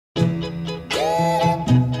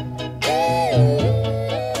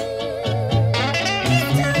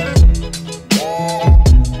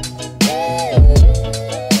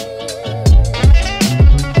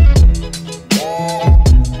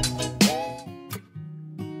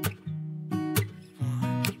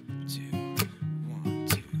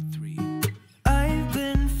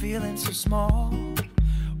so small.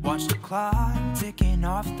 Watch the clock ticking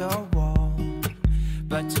off the wall.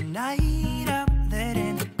 But tonight I'm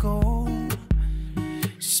letting it go.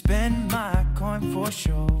 Spend my coin for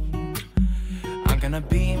sure. I'm gonna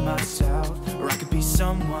be myself, or I could be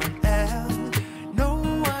someone else. No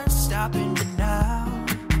one's stopping me now.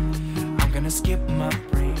 I'm gonna skip my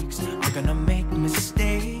breaks, I'm gonna make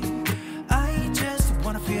mistakes. I just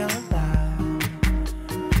wanna feel alive.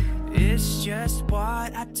 It's just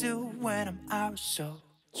what I do when I'm out, so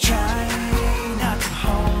try not to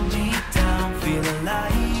hold me down. Feel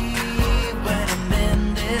alive when I'm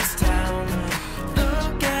in this town.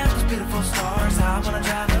 Look at those beautiful stars. I wanna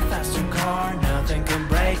drive a faster car. Nothing can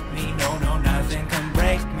break me, no, no, nothing can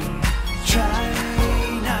break me. Try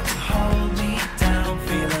not to hold me down.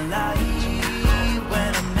 Feel alive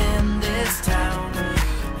when I'm in this town.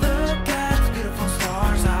 Look at those beautiful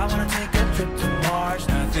stars. I wanna take a trip to Mars.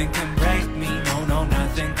 Nothing can break me, no, no,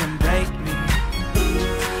 nothing can break me.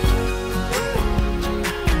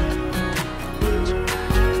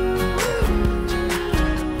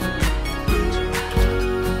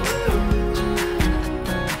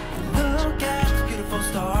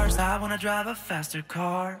 I wanna drive a faster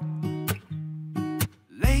car.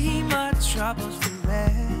 Lay my troubles to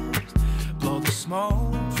rest. Blow the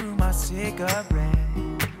smoke through my cigarette.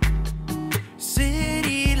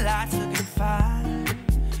 City lights looking fine,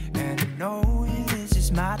 and I know this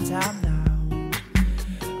is my time now.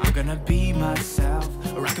 I'm gonna be myself,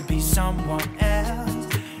 or I could be someone else.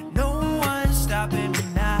 No one's stopping me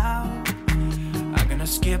now. I'm gonna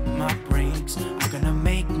skip my breaks, I'm gonna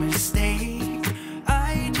make mistakes.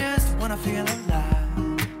 I just wanna feel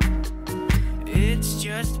alive. It's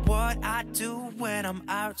just what I do when I'm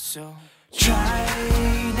out, so try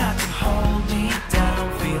not to hold me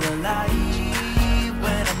down. Feel alive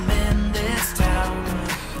when I'm in this town.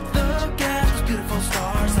 Look at those beautiful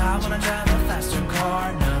stars. I wanna drive a faster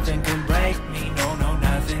car. Nothing can break me, no, no,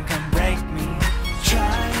 nothing can break me.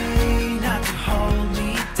 Try not to hold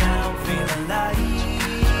me down. Feel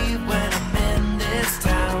alive when I'm in this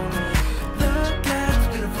town.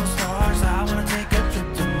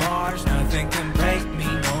 Nothing can break me,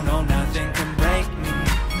 no, no, nothing can break me.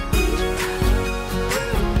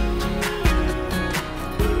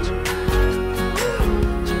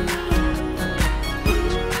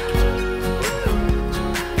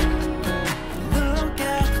 Look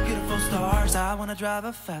at the beautiful stars. I wanna drive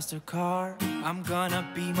a faster car. I'm gonna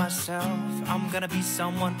be myself, I'm gonna be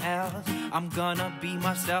someone else. I'm gonna be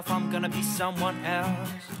myself, I'm gonna be someone else.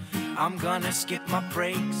 I'm gonna skip my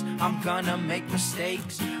breaks, I'm gonna make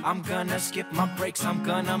mistakes. I'm gonna skip my breaks, I'm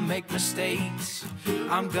gonna make mistakes.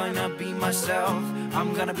 I'm gonna be myself,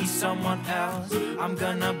 I'm gonna be someone else. I'm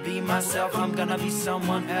gonna be myself, I'm gonna be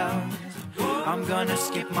someone else. I'm gonna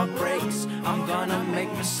skip my breaks, I'm gonna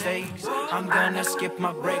make mistakes. I'm gonna skip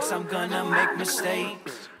my breaks, I'm gonna make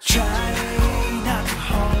mistakes. Try not to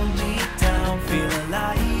hold me down. Feel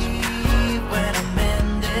alive when I'm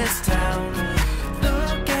in this town.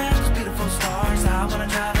 I wanna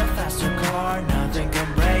drive a faster car. Nothing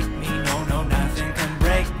can break me, no, no, nothing can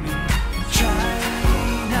break me. Try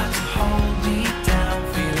not to hold me down.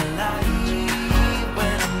 Feel alive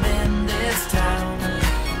when I'm in this town.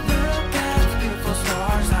 Look at the beautiful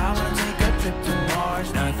stars. I wanna take a trip to Mars.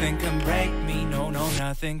 Nothing can break me, no, no,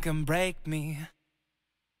 nothing can break me.